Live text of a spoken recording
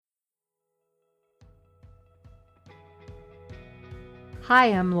Hi,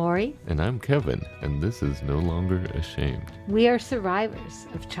 I'm Lori. And I'm Kevin, and this is No Longer Ashamed. We are survivors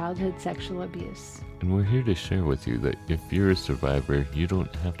of childhood sexual abuse. And we're here to share with you that if you're a survivor, you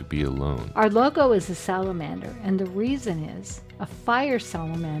don't have to be alone. Our logo is a salamander, and the reason is a fire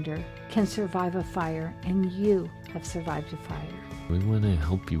salamander can survive a fire, and you have survived a fire. We want to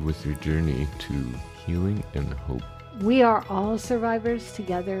help you with your journey to healing and hope. We are all survivors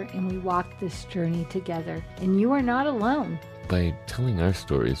together, and we walk this journey together, and you are not alone. By telling our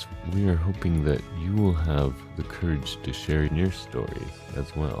stories, we are hoping that you will have the courage to share your stories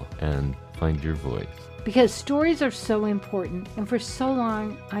as well and find your voice. Because stories are so important, and for so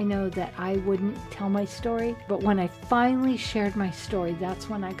long I know that I wouldn't tell my story, but when I finally shared my story, that's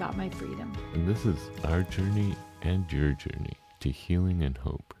when I got my freedom. And this is our journey and your journey to healing and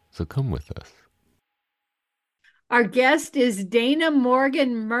hope. So come with us. Our guest is Dana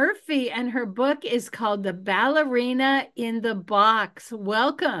Morgan Murphy, and her book is called The Ballerina in the Box.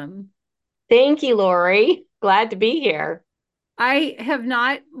 Welcome. Thank you, Lori. Glad to be here. I have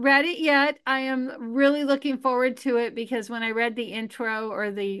not read it yet. I am really looking forward to it because when I read the intro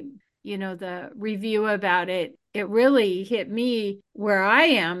or the review about it, it really hit me where I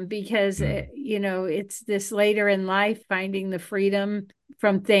am because, it's this later in life, finding the freedom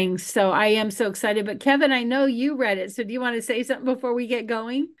from things. So I am so excited. But Kevin, I know you read it. So do you want to say something before we get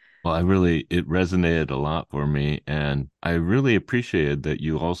going? Well, it resonated a lot for me. And I really appreciated that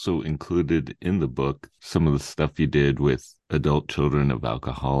you also included in the book some of the stuff you did with adult children of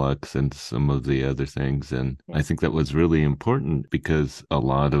alcoholics and some of the other things. And I think that was really important because a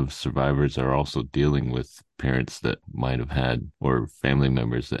lot of survivors are also dealing with parents that might have had or family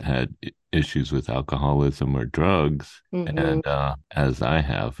members that had issues with alcoholism or drugs, and as I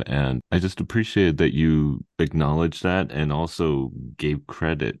have. And I just appreciated that you acknowledged that and also gave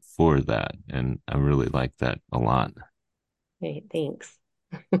credit for that. And I really like that a lot. Hey, thanks.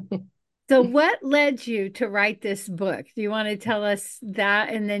 So what led you to write this book? Do you want to tell us that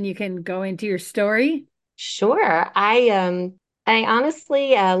and then you can go into your story? Sure. I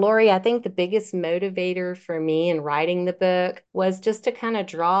honestly, Lori, I think the biggest motivator for me in writing the book was just to kind of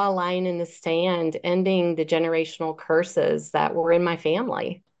draw a line in the sand, ending the generational curses that were in my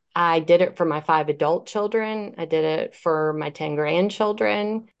family. I did it for my 5 adult children. I did it for my 10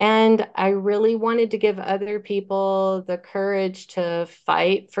 grandchildren. And I really wanted to give other people the courage to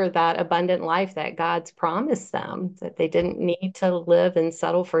fight for that abundant life that God's promised them, that they didn't need to live and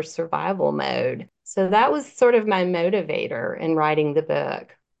settle for survival mode. So that was sort of my motivator in writing the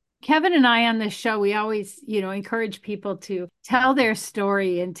book. Kevin and I on this show, we always, encourage people to tell their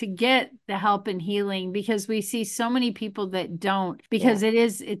story and to get the help and healing because we see so many people that don't because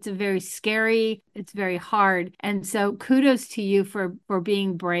it's a very scary, it's very hard. And so kudos to you for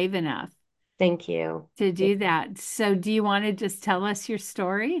being brave enough. Thank you. To do that. So do you want to just tell us your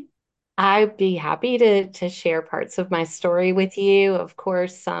story? I'd be happy to share parts of my story with you. Of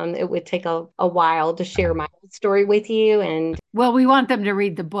course, it would take a while to share my story with you. And well, we want them to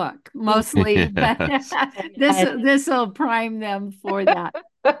read the book mostly, but Yes. this will prime them for that.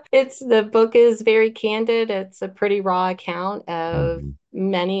 The book is very candid. It's a pretty raw account of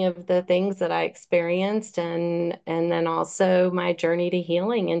many of the things that I experienced and then also my journey to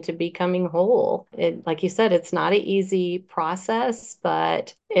healing and to becoming whole. Like you said, it's not an easy process,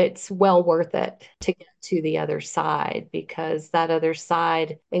 but it's well worth it to get to the other side because that other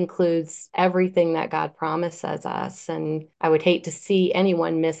side includes everything that God promises us. And I would hate to see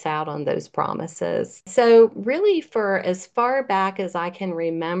anyone miss out on those promises. So, really, for as far back as I can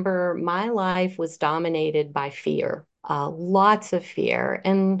remember, my life was dominated by fear. Lots of fear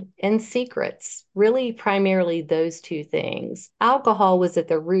and secrets, really primarily those two things. Alcohol was at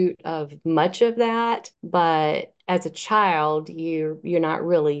the root of much of that, but as a child, you're not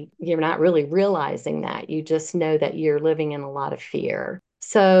really realizing that. You just know that you're living in a lot of fear.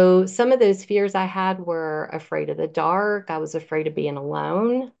 So some of those fears I had were afraid of the dark. I was afraid of being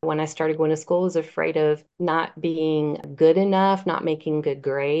alone. When I started going to school, I was afraid of not being good enough, not making good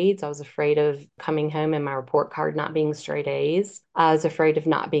grades. I was afraid of coming home and my report card not being straight A's. I was afraid of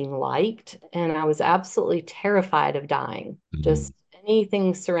not being liked. And I was absolutely terrified of dying. Just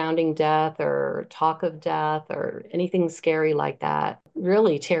anything surrounding death or talk of death or anything scary like that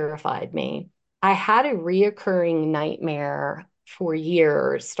really terrified me. I had a reoccurring nightmare for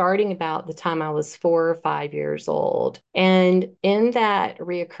years, starting about the time I was 4 or 5 years old. And in that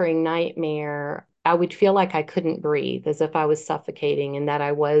reoccurring nightmare, I would feel like I couldn't breathe, as if I was suffocating and that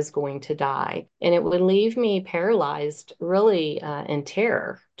I was going to die. And it would leave me paralyzed, really, in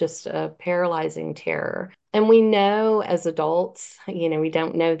terror, just a paralyzing terror. And we know as adults, we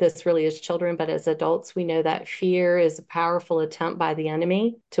don't know this really as children, but as adults, we know that fear is a powerful attempt by the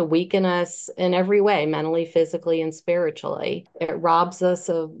enemy to weaken us in every way, mentally, physically, and spiritually. It robs us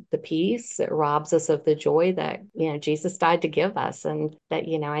of the peace. It robs us of the joy that, Jesus died to give us. And that,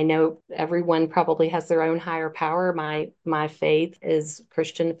 I know everyone probably has their own higher power. My faith is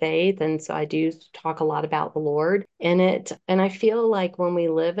Christian faith. And so I do talk a lot about the Lord in it. And I feel like when we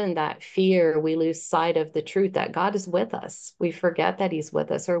live in that fear, we lose sight of the truth that God is with us. We forget that He's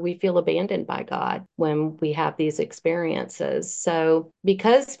with us, or we feel abandoned by God when we have these experiences. So,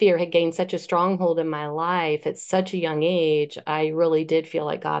 because fear had gained such a stronghold in my life at such a young age, I really did feel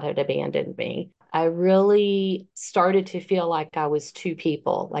like God had abandoned me. I really started to feel like I was two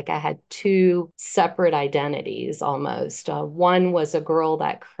people, like I had two separate identities almost. One was a girl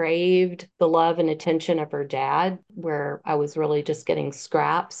that craved the love and attention of her dad, where I was really just getting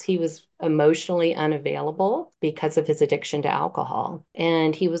scraps. He was emotionally unavailable because of his addiction to alcohol,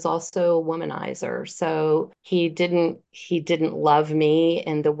 and he was also a womanizer. So he didn't love me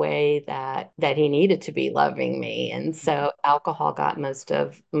in the way that he needed to be loving me, and so alcohol got most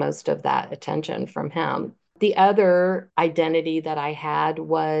of that attention from him. The other identity that I had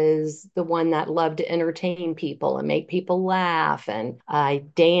was the one that loved to entertain people and make people laugh. And I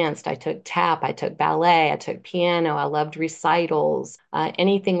danced, I took tap, I took ballet, I took piano, I loved recitals,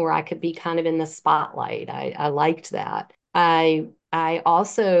 anything where I could be kind of in the spotlight. I liked that. I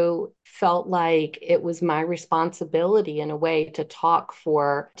also felt like it was my responsibility in a way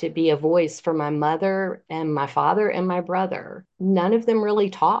to be a voice for my mother and my father and my brother. None of them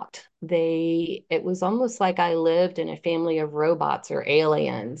really talked. It was almost like I lived in a family of robots or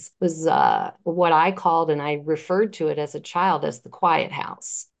aliens. It was what I called, and I referred to it as a child, as the quiet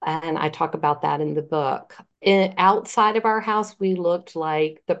house. And I talk about that in the book. Outside of our house, we looked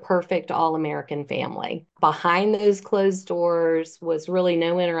like the perfect all-American family. Behind those closed doors was really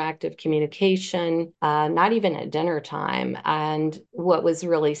no interactive communication, not even at dinner time. And what was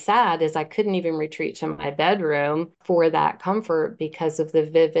really sad is I couldn't even retreat to my bedroom for that comfort because of the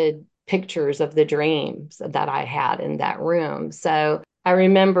vivid pictures of the dreams that I had in that room. So I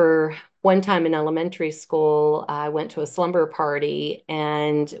remember one time in elementary school, I went to a slumber party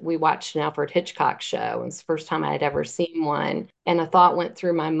and we watched an Alfred Hitchcock show. It was the first time I had ever seen one. And a thought went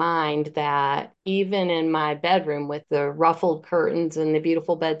through my mind that even in my bedroom with the ruffled curtains and the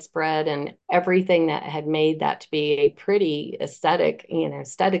beautiful bedspread and everything that had made that to be a pretty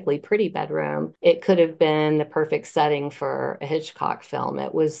aesthetically pretty bedroom, it could have been the perfect setting for a Hitchcock film.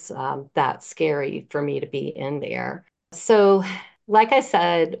 It was that scary for me to be in there. So like I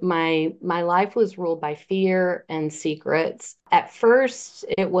said, my life was ruled by fear and secrets. At first,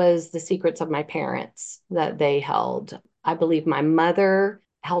 it was the secrets of my parents that they held. I believe my mother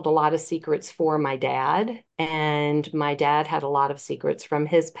held a lot of secrets for my dad, and my dad had a lot of secrets from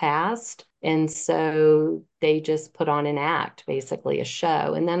his past. And so they just put on an act, basically a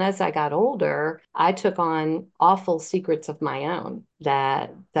show. And then as I got older, I took on awful secrets of my own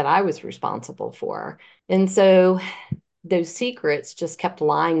that I was responsible for. And so those secrets just kept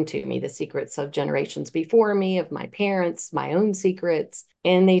lying to me, the secrets of generations before me, of my parents, my own secrets.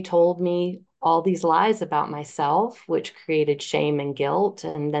 And they told me all these lies about myself, which created shame and guilt.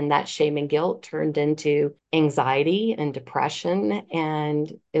 And then that shame and guilt turned into anxiety and depression.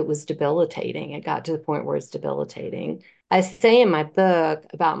 And it was debilitating. It got to the point where it's debilitating. I say in my book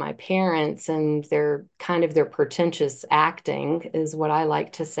about my parents and their pretentious acting is what I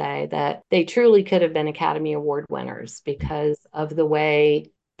like to say, that they truly could have been Academy Award winners because of the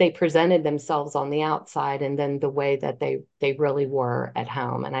way they presented themselves on the outside and then the way that they really were at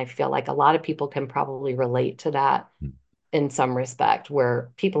home. And I feel like a lot of people can probably relate to that in some respect,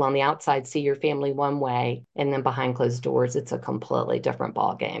 where people on the outside see your family one way and then behind closed doors, it's a completely different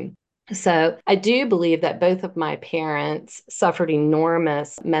ballgame. So I do believe that both of my parents suffered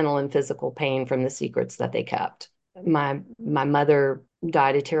enormous mental and physical pain from the secrets that they kept. My mother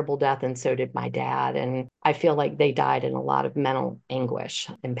died a terrible death, and so did my dad. And I feel like they died in a lot of mental anguish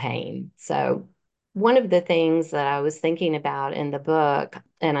and pain. So one of the things that I was thinking about in the book,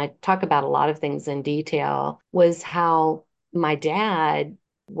 and I talk about a lot of things in detail, was how my dad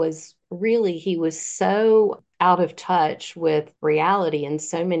he was so out of touch with reality in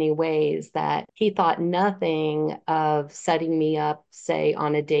so many ways that he thought nothing of setting me up, say,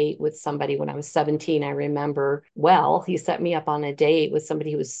 on a date with somebody when I was 17. I remember well, he set me up on a date with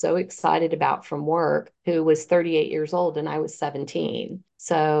somebody he was so excited about from work who was 38 years old and I was 17.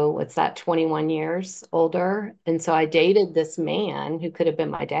 So what's that, 21 years older? And so I dated this man who could have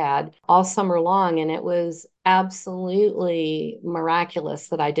been my dad all summer long. And it was absolutely miraculous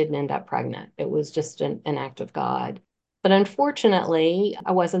that I didn't end up pregnant. It was just an act of God. But unfortunately,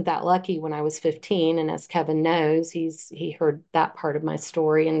 I wasn't that lucky when I was 15. And as Kevin knows, he heard that part of my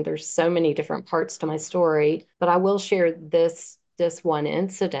story. And there's so many different parts to my story. But I will share this one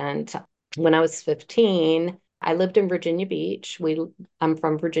incident. When I was 15, I lived in Virginia Beach. I'm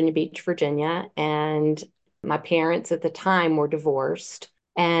from Virginia Beach, Virginia, and my parents at the time were divorced,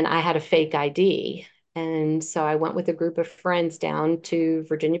 and I had a fake ID. And so I went with a group of friends down to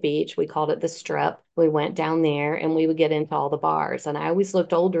Virginia Beach. We called it the Strip. We went down there and we would get into all the bars. And I always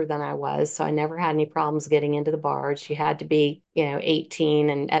looked older than I was, so I never had any problems getting into the bars. You had to be, 18,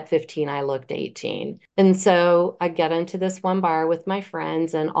 and at 15, I looked 18. And so I got into this one bar with my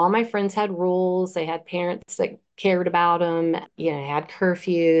friends, and all my friends had rules. They had parents that cared about them, had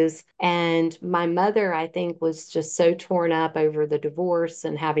curfews. And my mother, I think, was just so torn up over the divorce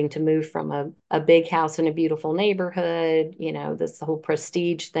and having to move from a big house in a beautiful neighborhood, this whole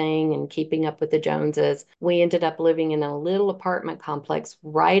prestige thing and keeping up with the Joneses. We ended up living in a little apartment complex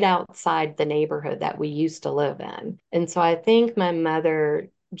right outside the neighborhood that we used to live in. And so I think my mother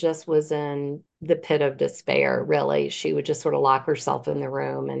just was in the pit of despair, really. She would just sort of lock herself in the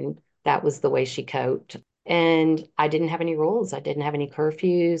room, and that was the way she coped. And I didn't have any rules. I didn't have any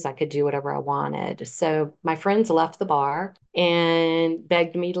curfews. I could do whatever I wanted. So my friends left the bar and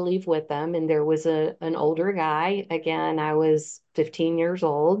begged me to leave with them. And there was an older guy. Again, I was 15 years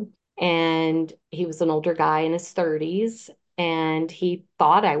old, and he was an older guy in his 30s. And he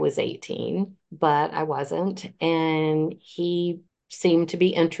thought I was 18, but I wasn't. And he seemed to be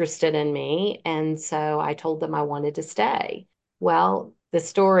interested in me. And so I told them I wanted to stay. Well, the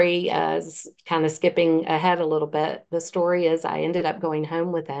story is kind of skipping ahead a little bit. The story is I ended up going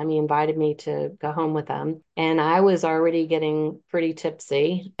home with him. He invited me to go home with him. And I was already getting pretty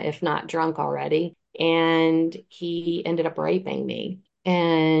tipsy, if not drunk already. And he ended up raping me.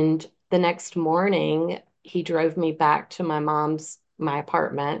 And the next morning, he drove me back to my mom's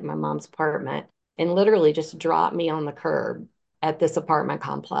apartment, and literally just dropped me on the curb at this apartment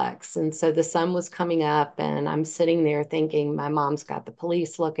complex. And so the sun was coming up, and I'm sitting there thinking, my mom's got the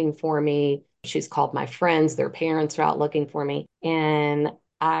police looking for me. She's called my friends, their parents are out looking for me. And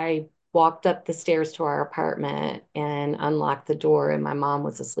I walked up the stairs to our apartment and unlocked the door, and my mom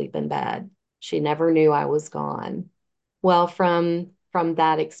was asleep in bed. She never knew I was gone. Well, from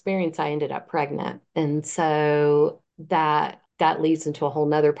that experience, I ended up pregnant. And so that leads into a whole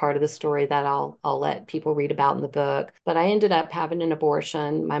nother part of the story that I'll let people read about in the book. But I ended up having an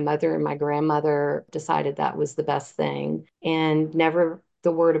abortion. My mother and my grandmother decided that was the best thing. And never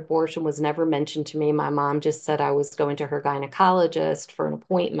the word abortion was never mentioned to me. My mom just said I was going to her gynecologist for an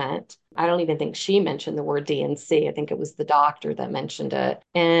appointment. I don't even think she mentioned the word D&C. I think it was the doctor that mentioned it.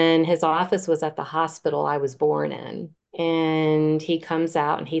 And his office was at the hospital I was born in. And he comes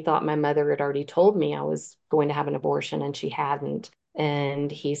out, and he thought my mother had already told me I was going to have an abortion, and she hadn't. And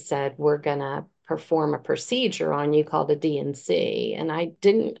he said, we're going to perform a procedure on you called a D&C. And I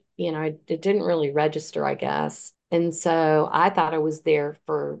didn't, it didn't really register, I guess. And so I thought I was there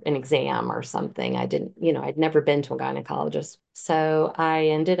for an exam or something. I didn't, I'd never been to a gynecologist. So I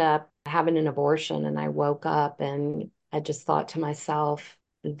ended up having an abortion, and I woke up and I just thought to myself,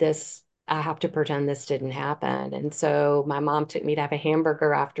 I have to pretend this didn't happen. And so my mom took me to have a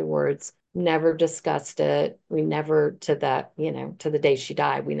hamburger afterwards, never discussed it. We never, to the day she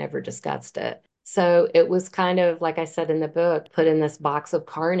died, we never discussed it. So it was kind of, like I said in the book, put in this box of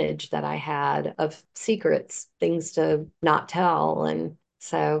carnage that I had of secrets, things to not tell. And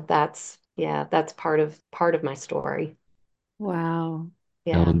so that's part of my story. Wow.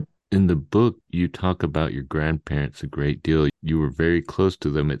 Yeah. Now, in the book, you talk about your grandparents a great deal. You were very close to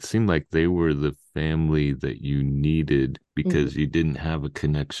them. It seemed like they were the family that you needed Mhm. because you didn't have a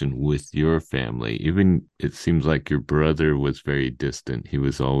connection with your family. Even it seems like your brother was very distant. He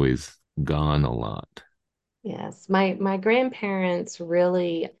was always gone a lot. Yes, my grandparents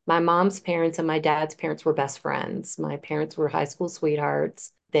really, my mom's parents and my dad's parents were best friends. My parents were high school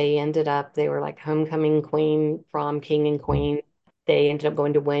sweethearts. They were like homecoming queen, prom king and queen. They ended up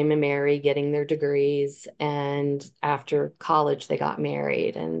going to William and Mary, getting their degrees, and after college, they got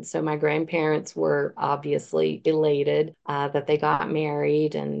married. And so my grandparents were obviously elated that they got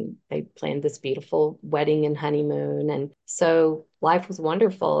married, and they planned this beautiful wedding and honeymoon. And so life was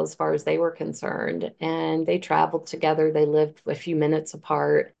wonderful as far as they were concerned. And they traveled together. They lived a few minutes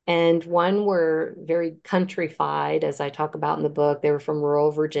apart. And one were very countrified, as I talk about in the book. They were from rural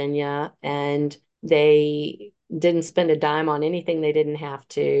Virginia, and they didn't spend a dime on anything they didn't have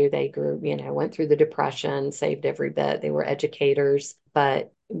to. They grew, went through the depression, saved every bit. They were educators,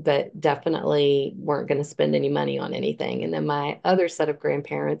 but definitely weren't going to spend any money on anything. And then my other set of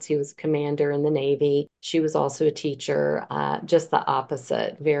grandparents, he was a commander in the Navy. She was also a teacher, just the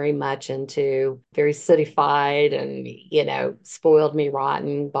opposite, very much into very cityfied and, spoiled me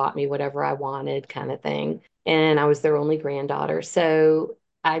rotten, bought me whatever I wanted kind of thing. And I was their only granddaughter. So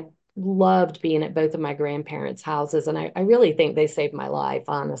I loved being at both of my grandparents' houses. And I really think they saved my life,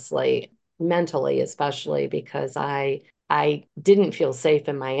 honestly, mentally, especially because I didn't feel safe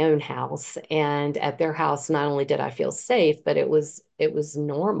in my own house. And at their house, not only did I feel safe, but it was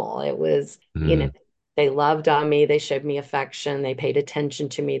normal. It was, Mm. they loved on me, they showed me affection, they paid attention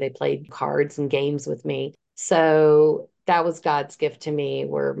to me, they played cards and games with me. So that was God's gift to me,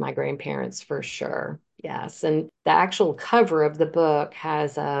 were my grandparents for sure. Yes. And the actual cover of the book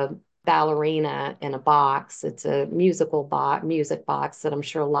has a ballerina in a box. It's a music box that I'm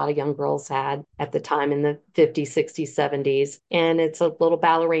sure a lot of young girls had at the time in the 50s, 60s, 70s. And it's a little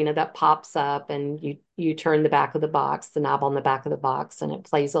ballerina that pops up and you turn the back of the box, the knob on the back of the box, and it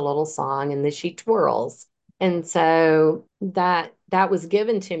plays a little song and then she twirls. And so that was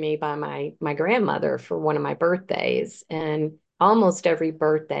given to me by my grandmother for one of my birthdays. And almost every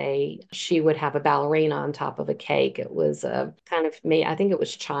birthday, she would have a ballerina on top of a cake. It was a kind of made, I think it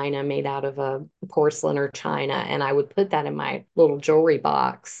was china, made out of a porcelain or china. And I would put that in my little jewelry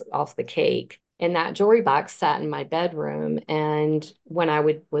box off the cake. And that jewelry box sat in my bedroom. And when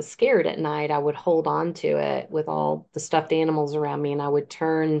was scared at night, I would hold on to it with all the stuffed animals around me, and I would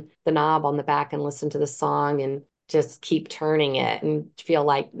turn the knob on the back and listen to the song and just keep turning it and feel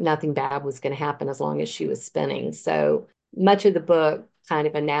like nothing bad was going to happen as long as she was spinning. So much of the book kind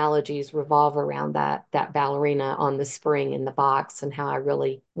of analogies revolve around that ballerina on the spring in the box and how I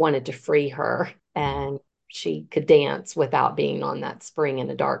really wanted to free her and she could dance without being on that spring in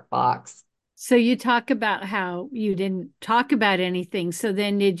a dark box. So you talk about how you didn't talk about anything. So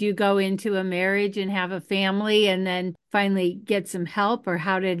then did you go into a marriage and have a family and then finally get some help, or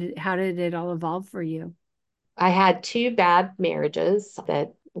how did it all evolve for you? I had two bad marriages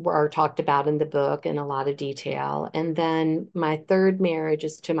that are talked about in the book in a lot of detail. And then my third marriage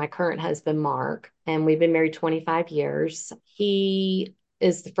is to my current husband, Mark, and we've been married 25 years. He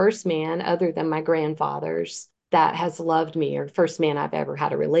is the first man, other than my grandfathers, that has loved me, or first man I've ever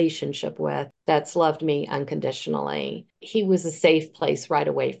had a relationship with that's loved me unconditionally. He was a safe place right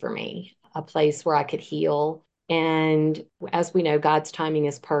away for me, a place where I could heal. And as we know, God's timing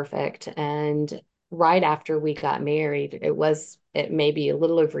is perfect. And right after we got married, it may be a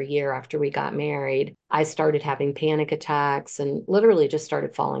little over a year after we got married, I started having panic attacks and literally just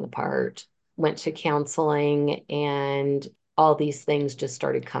started falling apart. Went to counseling and all these things just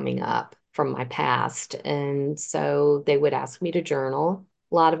started coming up from my past. And so they would ask me to journal.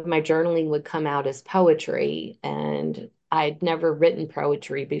 A lot of my journaling would come out as poetry, and I'd never written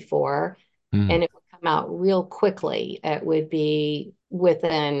poetry before, Mm. and it would come out real quickly. It would be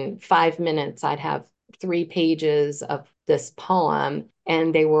within 5 minutes, I'd have 3 pages of this poem,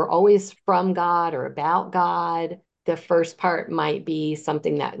 and they were always from God or about God. The first part might be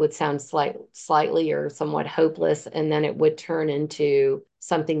something that would sound slightly or somewhat hopeless, and then it would turn into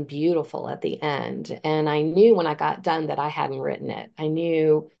something beautiful at the end. And I knew when I got done that I hadn't written it. I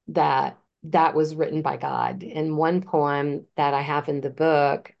knew that that was written by God. In one poem that I have in the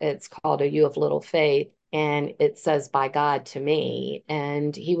book, it's called "O You of Little Faith," and it says "by God to me."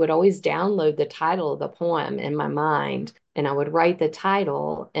 And he would always download the title of the poem in my mind, and I would write the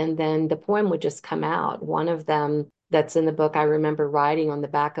title, and then the poem would just come out. One of them that's in the book, I remember writing on the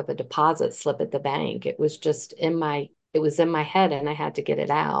back of a deposit slip at the bank. It was in my head, and I had to get it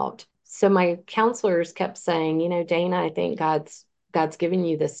out. So my counselors kept saying, Dana, I think God's given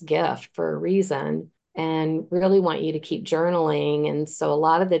you this gift for a reason and really want you to keep journaling. And so a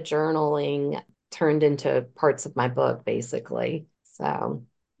lot of the journaling turned into parts of my book, basically. So,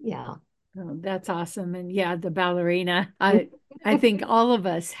 yeah. Oh, that's awesome. And yeah, the ballerina. I think all of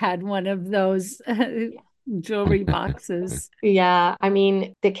us had one of those jewelry boxes. Yeah, I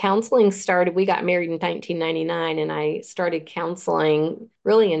mean, the counseling started, we got married in 1999, and I started counseling,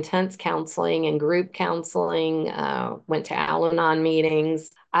 really intense counseling and group counseling, went to Al-Anon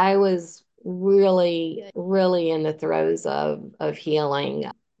meetings. I was really, really in the throes of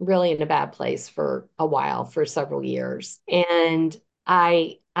healing, really in a bad place for a while, for several years. And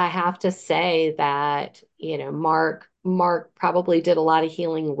I have to say that, Mark probably did a lot of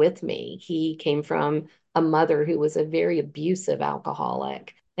healing with me. He came from a mother who was a very abusive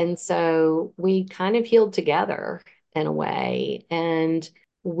alcoholic. And so we kind of healed together in a way. And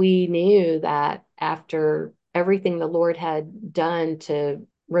we knew that after everything the Lord had done to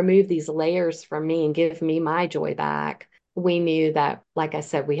remove these layers from me and give me my joy back, we knew that, like I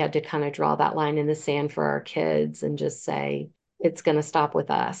said, we had to kind of draw that line in the sand for our kids and just say, it's going to stop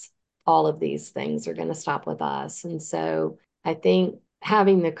with us. All of these things are going to stop with us. And so I think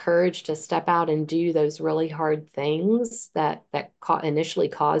having the courage to step out and do those really hard things that initially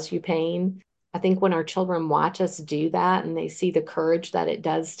cause you pain. I think when our children watch us do that and they see the courage that it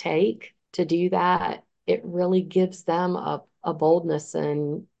does take to do that, it really gives them a boldness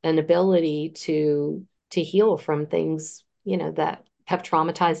and an ability to heal from things, that have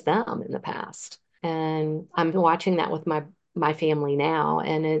traumatized them in the past. And I'm watching that with my family now,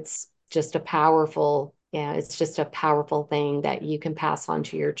 and it's just a powerful, yeah, it's just a powerful thing that you can pass on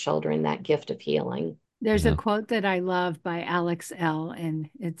to your children, that gift of healing. There's a Yeah. quote that I love by Alex Elle, and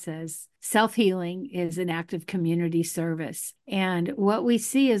it says, self-healing is an act of community service. And what we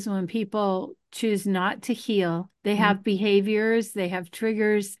see is when people choose not to heal, they have behaviors, they have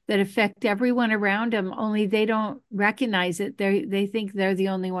triggers that affect everyone around them, only they don't recognize it. They think they're the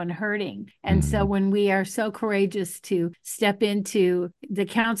only one hurting. And so when we are so courageous to step into the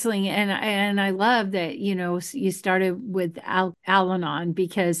counseling, and I love that, you started with Al-Anon,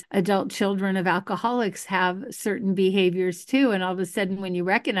 because adult children of alcoholics have certain behaviors too. And all of a sudden, when you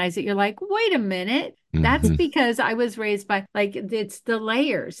recognize it, you're like, wait a minute. That's because I was raised by, like, it's the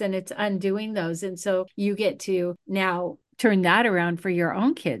layers and it's undoing those. And so you get to now turn that around for your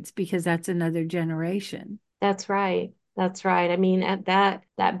own kids, because that's another generation. That's right. That's right. I mean, at that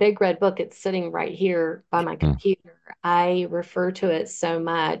big red book, it's sitting right here by my computer. I refer to it so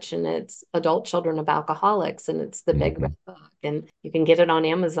much, and it's Adult Children of Alcoholics, and it's the big red book, and you can get it on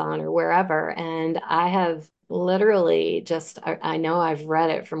Amazon or wherever. And I have literally I know I've read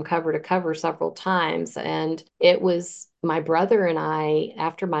it from cover to cover several times, and it was my brother and I,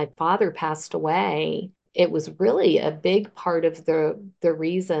 after my father passed away, it was really a big part of the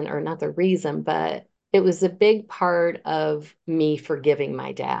reason, or not the reason, but it was a big part of me forgiving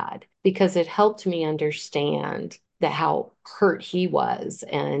my dad, because it helped me understand that how hurt he was.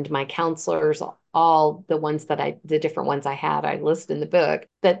 And my counselors, all the different ones I had, I list in the book,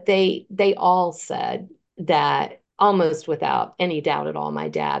 that they all said that almost without any doubt at all, my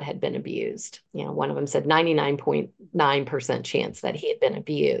dad had been abused. One of them said 99.9% chance that he had been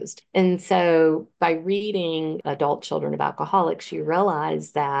abused. And so by reading Adult Children of Alcoholics, you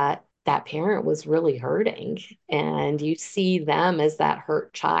realize that that parent was really hurting, and you see them as that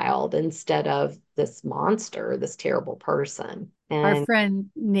hurt child instead of this monster, this terrible person. Our And friend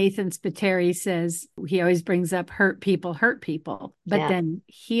Nathan Spiteri says he always brings up hurt people, but then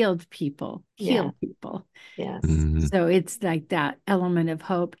healed people, heal people. Yes. So it's like that element of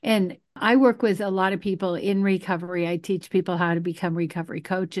hope. And I work with a lot of people in recovery. I teach people how to become recovery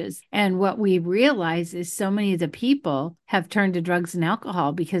coaches. And what we realize is so many of the people have turned to drugs and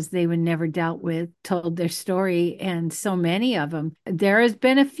alcohol because they were never dealt with, told their story. And so many of them, there has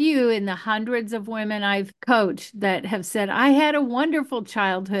been a few in the hundreds of women I've coached that have said, I had a wonderful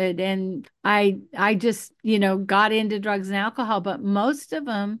childhood and I just, got into drugs and alcohol. But most of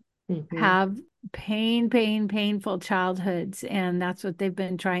them have painful childhoods, and that's what they've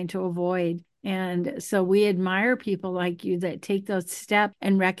been trying to avoid. And so we admire people like you that take those steps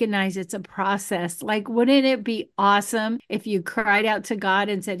and recognize it's a process. Like, wouldn't it be awesome if you cried out to God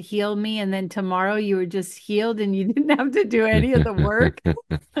and said, heal me, and then tomorrow you were just healed and you didn't have to do any of the work?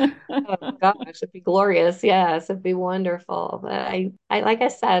 Oh gosh, it'd be glorious. Yes, it'd be wonderful. But I like I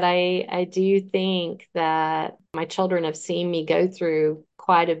said, I do think that my children have seen me go through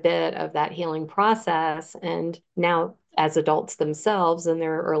quite a bit of that healing process. And now, as adults themselves in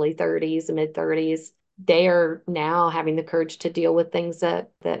their early 30s and mid 30s, they are now having the courage to deal with things that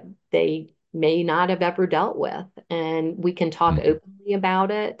they may not have ever dealt with. And we can talk openly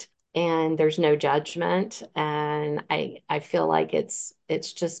about it, and there's no judgment. And I feel like it's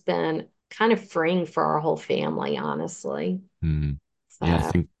just been kind of freeing for our whole family, honestly. Yeah, I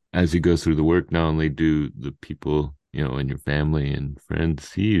So, think as you go through the work, not only do the people, in your family and friends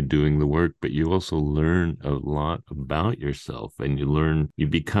see you doing the work, but you also learn a lot about yourself, and you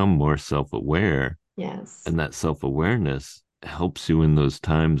become more self-aware. yes. And that self-awareness helps you in those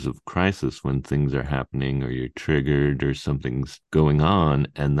times of crisis when things are happening or you're triggered or something's going on,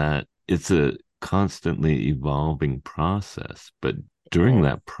 and that it's a constantly evolving process. But during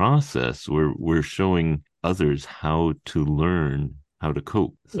that process, we're showing others how to learn how to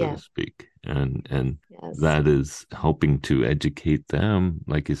cope, so to Yeah. speak. And Yes. that is helping to educate them.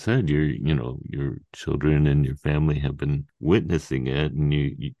 Like you said, your children and your family have been witnessing it, and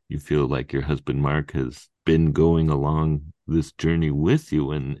you feel like your husband Mark has been going along this journey with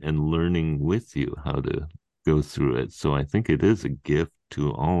you and learning with you how to go through it. So I think it is a gift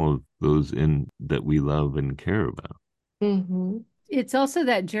to all of those in that we love and care about. Mm-hmm. It's also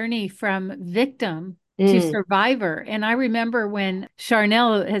that journey from victim to Mm. survivor. And I remember when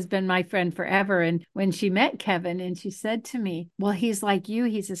Charnel has been my friend forever. And when she met Kevin and she said to me, well, he's like you,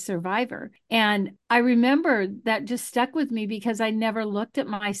 he's a survivor. And I remember that just stuck with me because I never looked at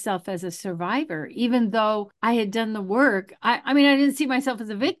myself as a survivor, even though I had done the work. I mean, I didn't see myself as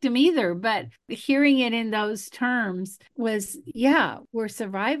a victim either, but hearing it in those terms was, yeah, we're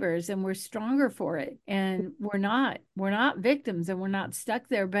survivors and we're stronger for it. And we're not victims and we're not stuck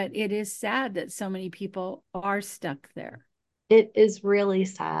there. But it is sad that so many people are stuck there. It is really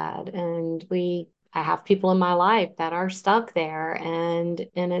sad. And I have people in my life that are stuck there, and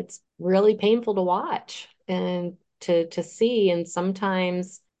it's really painful to watch and to see. And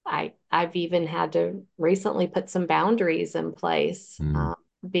sometimes I've even had to recently put some boundaries in place, Mm.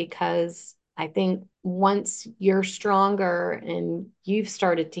 because I think once you're stronger and you've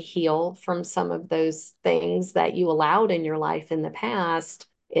started to heal from some of those things that you allowed in your life in the past,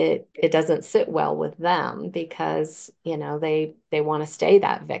 it doesn't sit well with them, because they want to stay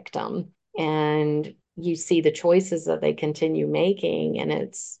that victim, and you see the choices that they continue making, and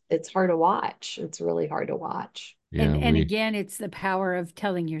it's hard to watch. It's really hard to watch. Yeah, And we again, it's the power of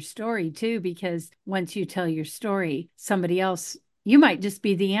telling your story too, because once you tell your story, somebody else, you might just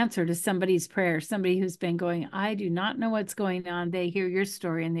be the answer to somebody's prayer. Somebody who's been going, I do not know what's going on. They hear your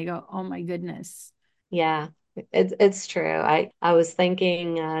story and they go, oh my goodness. Yeah, it's true. I was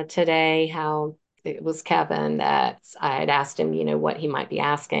thinking today how it was Kevin that I had asked him, what he might be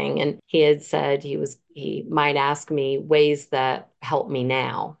asking, and he had said he might ask me ways that help me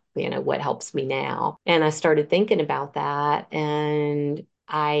now, what helps me now. And I started thinking about that, and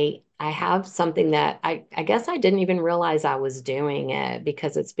I have something that I guess I didn't even realize I was doing it,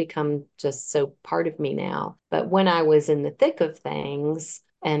 because it's become just so part of me now. But when I was in the thick of things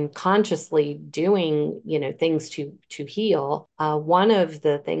and consciously doing, things to heal, one of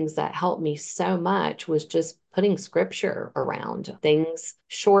the things that helped me so much was just putting scripture around things,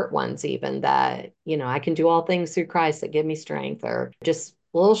 short ones even, that, I can do all things through Christ that give me strength, or just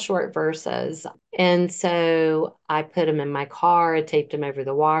little short verses. And so I put them in my car, I taped them over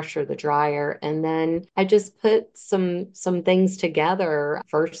the washer, the dryer, and then I just put some things together,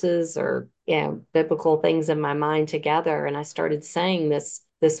 verses or biblical things in my mind together. And I started saying this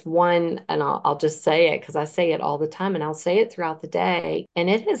one, and I'll just say it because I say it all the time, and I'll say it throughout the day. And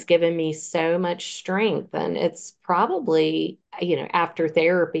it has given me so much strength. And it's probably, after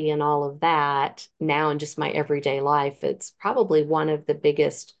therapy and all of that, now in just my everyday life, it's probably one of the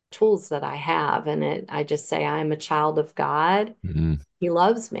biggest tools that I have. And I just say, I am a child of God. mm, He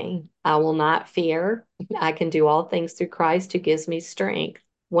loves me. I will not fear. I can do all things through Christ who gives me strength.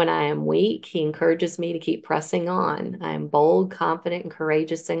 When I am weak, he encourages me to keep pressing on. I am bold, confident, and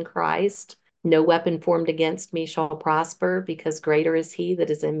courageous in Christ. No weapon formed against me shall prosper, because greater is he that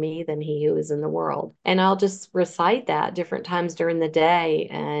is in me than he who is in the world. And I'll just recite that different times during the day,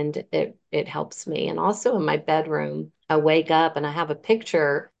 and it helps me. And also in my bedroom, I wake up and I have a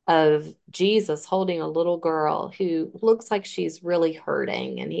picture of Jesus holding a little girl who looks like she's really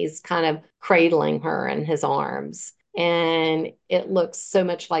hurting, and he's kind of cradling her in his arms. And it looks so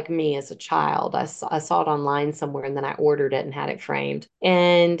much like me as a child. I saw it online somewhere, and then I ordered it and had it framed.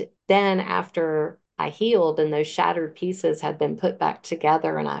 And then after I healed and those shattered pieces had been put back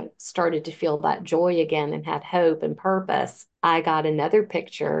together, and I started to feel that joy again and had hope and purpose, I got another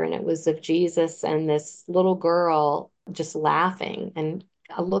picture, and it was of Jesus and this little girl just laughing and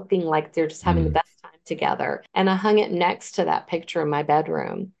looking like they're just having the mm. best time together. And I hung it next to that picture in my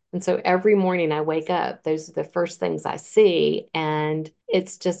bedroom. And so every morning I wake up, those are the first things I see. And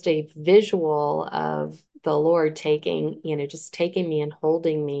it's just a visual of the Lord just taking me and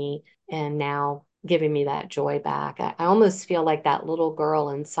holding me, and now giving me that joy back. I almost feel like that little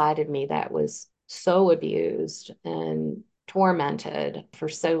girl inside of me that was so abused and tormented for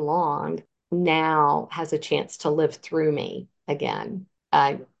so long now has a chance to live through me again.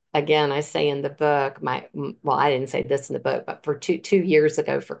 I Again, I say in the book, well, I didn't say this in the book, but for two years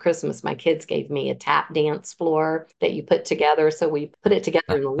ago for Christmas, my kids gave me a tap dance floor that you put together. So we put it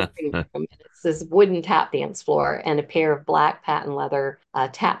together in the living room. And it's this wooden tap dance floor and a pair of black patent leather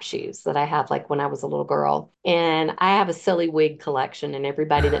tap shoes that I had like when I was a little girl. And I have a silly wig collection, and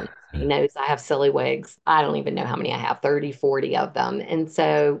everybody that knows me knows I have silly wigs. I don't even know how many I have, 30, 40 of them. And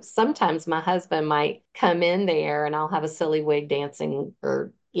so sometimes my husband might come in there and I'll have a silly wig dancing,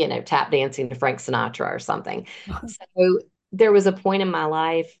 or tap dancing to Frank Sinatra or something. So there was a point in my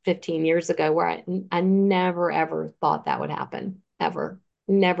life 15 years ago where I never ever thought that would happen, ever.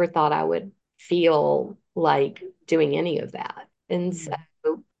 Never thought I would feel like doing any of that. And so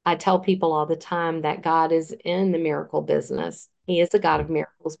I tell people all the time that God is in the miracle business. He is a God of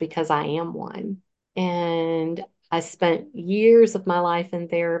miracles because I am one. And I spent years of my life in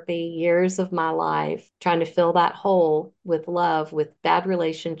therapy, years of my life trying to fill that hole with love, with bad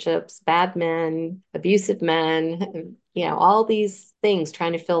relationships, bad men, abusive men, all these things,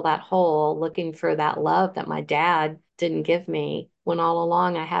 trying to fill that hole, looking for that love that my dad didn't give me, when all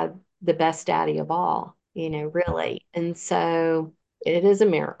along I had the best daddy of all, really. And so it is a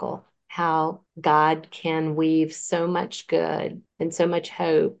miracle how God can weave so much good and so much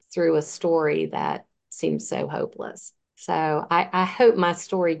hope through a story that seems so hopeless. So I hope my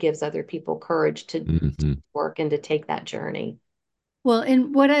story gives other people courage to Mm-hmm. work and to take that journey. Well,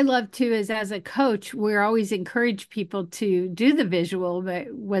 and what I love too is as a coach, we're always encourage people to do the visual,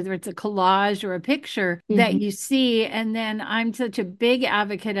 but whether it's a collage or a picture that Mhm. you see. And then I'm such a big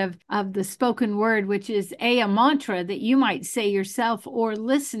advocate of the spoken word, which is a mantra that you might say yourself or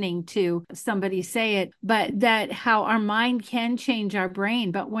listening to somebody say it, but that how our mind can change our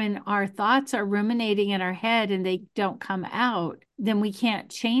brain. But when our thoughts are ruminating in our head and they don't come out, then we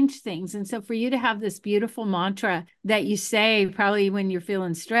can't change things. And so for you to have this beautiful mantra that you say probably when you're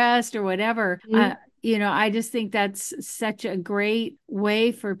feeling stressed or whatever, Mhm. I just think that's such a great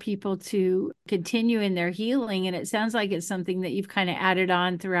way for people to continue in their healing. And it sounds like it's something that you've kind of added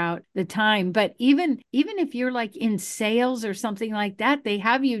on throughout the time. But even if you're like in sales or something like that, they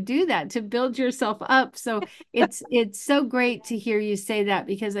have you do that to build yourself up. So it's so great to hear you say that,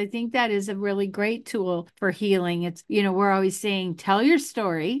 because I think that is a really great tool for healing. It's, we're always saying, tell your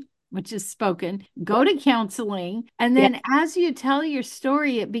story, which is spoken, go to counseling. And Yeah. then as you tell your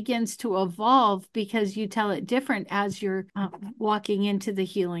story, it begins to evolve because you tell it different as you're walking into the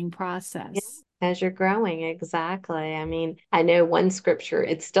healing Yeah, process. as you're growing, exactly. I mean, I know one scripture,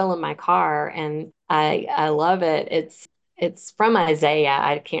 it's still in my car and I love it. It's from Isaiah.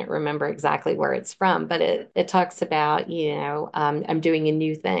 I can't remember exactly where it's from, but it talks about, I'm doing a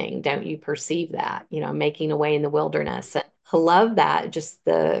new thing. Don't you perceive that? Making a way in the wilderness. And I love that, just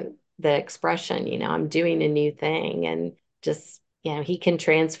the expression, I'm doing a new thing. And just, he can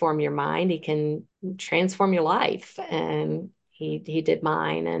transform your mind, he can transform your life. And he did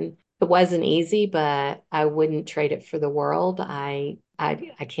mine. And it wasn't easy, but I wouldn't trade it for the world. I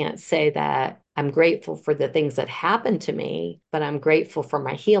can't say that I'm grateful for the things that happened to me, but I'm grateful for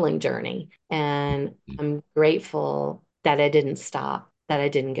my healing journey. And I'm grateful that I didn't stop, that I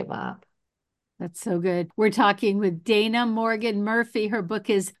didn't give up. That's so good. We're talking with Dana Morgan Murphy. Her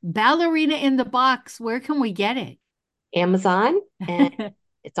book is Ballerina in the Box. Where can we get it? Amazon, and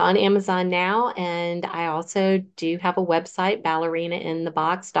it's on Amazon now. And I also do have a website,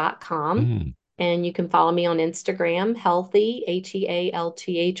 ballerinainthebox.com. Mm. And you can follow me on Instagram, healthy,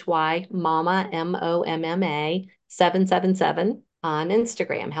 Healthy, mama, MOMMA 777 on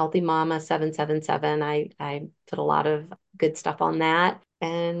Instagram, healthy mama 777. I put a lot of good stuff on that,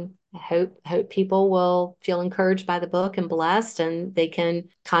 and I hope people will feel encouraged by the book and blessed, and they can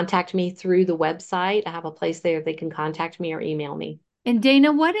contact me through the website. I have a place there they can contact me or email me. And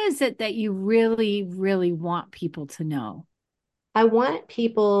Dana, what is it that you really, really want people to know? I want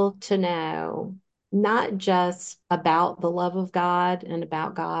people to know not just about the love of God and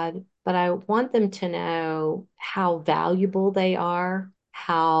about God, but I want them to know how valuable they are,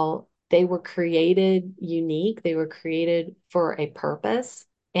 how they were created unique, they were created for a purpose,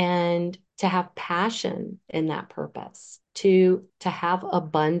 and to have passion in that purpose, to have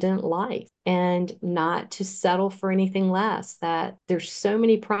abundant life and not to settle for anything less. That there's so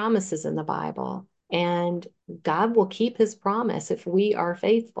many promises in the Bible, and God will keep his promise if we are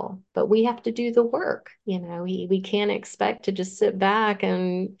faithful, but we have to do the work. We can't expect to just sit back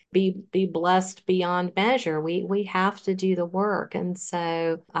and be blessed beyond measure. We have to do the work. And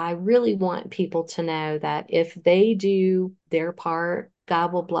so I really want people to know that if they do their part,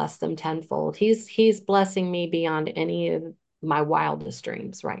 God will bless them tenfold. He's blessing me beyond any of my wildest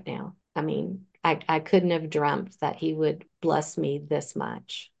dreams right now. I mean, I couldn't have dreamt that he would bless me this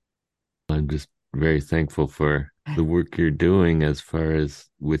much. I'm just very thankful for the work you're doing as far as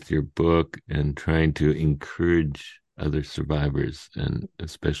with your book and trying to encourage other survivors and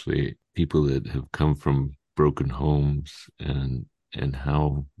especially people that have come from broken homes and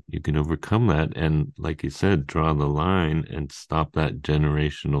how you can overcome that and like you said draw the line and stop that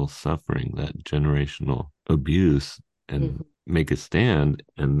generational suffering, that generational abuse and Mhm. make a stand,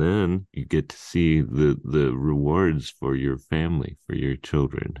 and then you get to see the rewards for your family, for your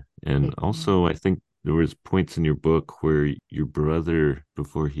children. And also I think there was points in your book where your brother,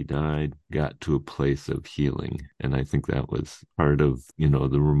 before he died, got to a place of healing. And I think that was part of, the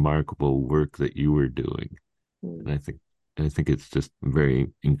remarkable work that you were doing. Mm. And I think it's just very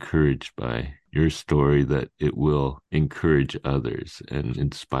encouraged by your story that it will encourage others and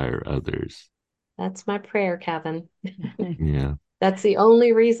inspire others. That's my prayer, Kevin. Yeah. That's the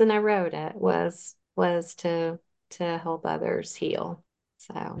only reason I wrote it was to help others heal.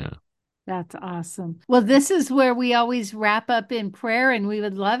 So Yeah. That's awesome. Well, this is where we always wrap up in prayer, and we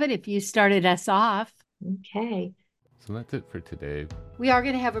would love it if you started us off. okay. So that's it for today. We are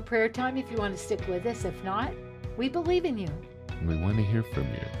going to have a prayer time if you want to stick with us. If not, we believe in you. We want to hear from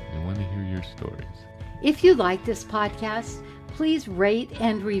you. We want to hear your stories. If you like this podcast, please rate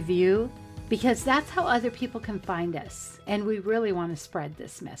and review, because that's how other people can find us. And we really want to spread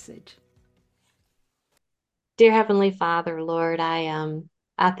this message. Dear Heavenly Father, Lord,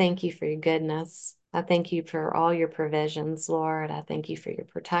 I thank you for your goodness. I thank you for all your provisions, Lord. I thank you for your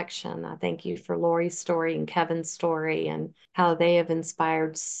protection. I thank you for Lori's story and Kevin's story and how they have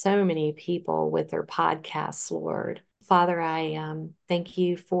inspired so many people with their podcasts, Lord. Father, I thank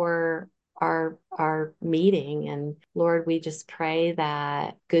you for our meeting, and Lord, we just pray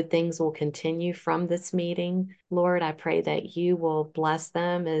that good things will continue from this meeting. Lord, I pray that you will bless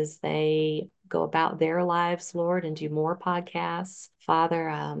them as they go about their lives, Lord, and do more podcasts. Father,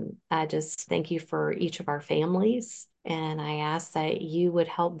 I just thank you for each of our families. And I ask that you would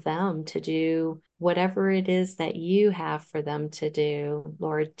help them to do whatever it is that you have for them to do,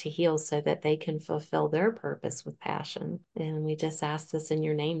 Lord, to heal so that they can fulfill their purpose with passion. And we just ask this in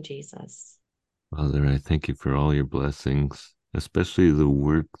your name, Jesus. Father, I thank you for all your blessings, especially the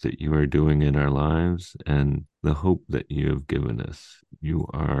work that you are doing in our lives and the hope that you have given us. You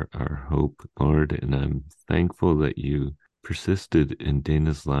are our hope, Lord, and I'm thankful that you persisted in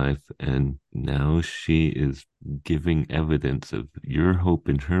Dana's life, and now she is giving evidence of your hope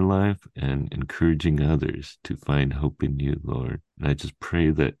in her life and encouraging others to find hope in you, Lord. And I just pray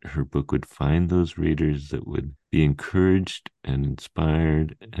that her book would find those readers that would be encouraged and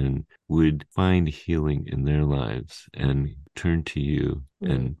inspired and would find healing in their lives and turn to you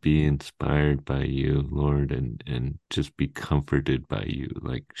and be inspired by you, Lord, and just be comforted by you.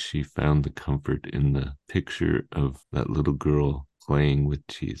 Like she found the comfort in the picture of that little girl playing with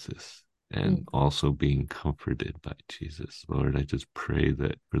Jesus and also being comforted by Jesus. Lord, I just pray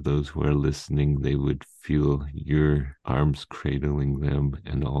that for those who are listening, they would feel your arms cradling them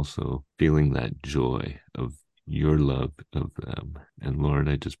and also feeling that joy of your love of them. And Lord,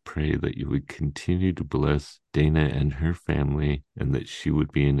 I just pray that you would continue to bless Dana and her family, and that she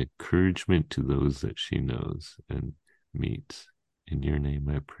would be an encouragement to those that she knows and meets. In your name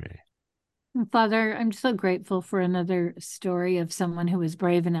I pray. Father, I'm so grateful for another story of someone who was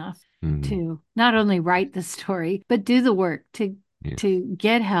brave enough to not only write the story, but do the work to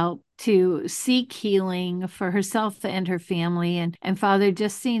get help, to seek healing for herself and her family. And Father,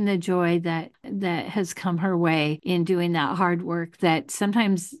 just seeing the joy that has come her way in doing that hard work, that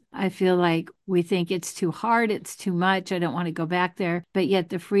sometimes I feel like we think it's too hard, it's too much, I don't want to go back there. But yet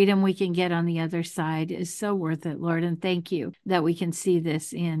the freedom we can get on the other side is so worth it, Lord. And thank you that we can see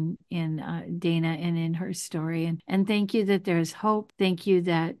this in Dana and in her story. And thank you that there's hope. Thank you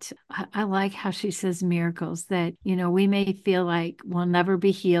that I like how she says miracles, that, we may feel like we'll never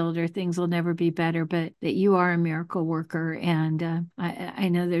be healed or things will never be better, but that you are a miracle worker. And I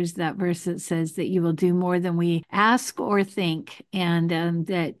know there's that verse that says that you will do more than we ask or think, and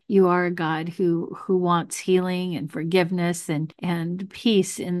that you are a God who wants healing and forgiveness and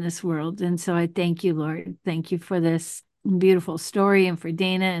peace in this world. And so I thank you, Lord. Thank you for this beautiful story and for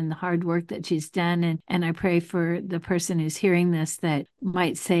Dana and the hard work that she's done. And I pray for the person who's hearing this that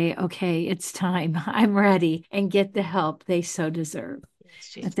might say, okay, it's time. I'm ready, and get the help they so deserve.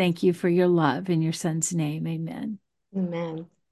 I thank you for your love in your son's name. Amen. Amen.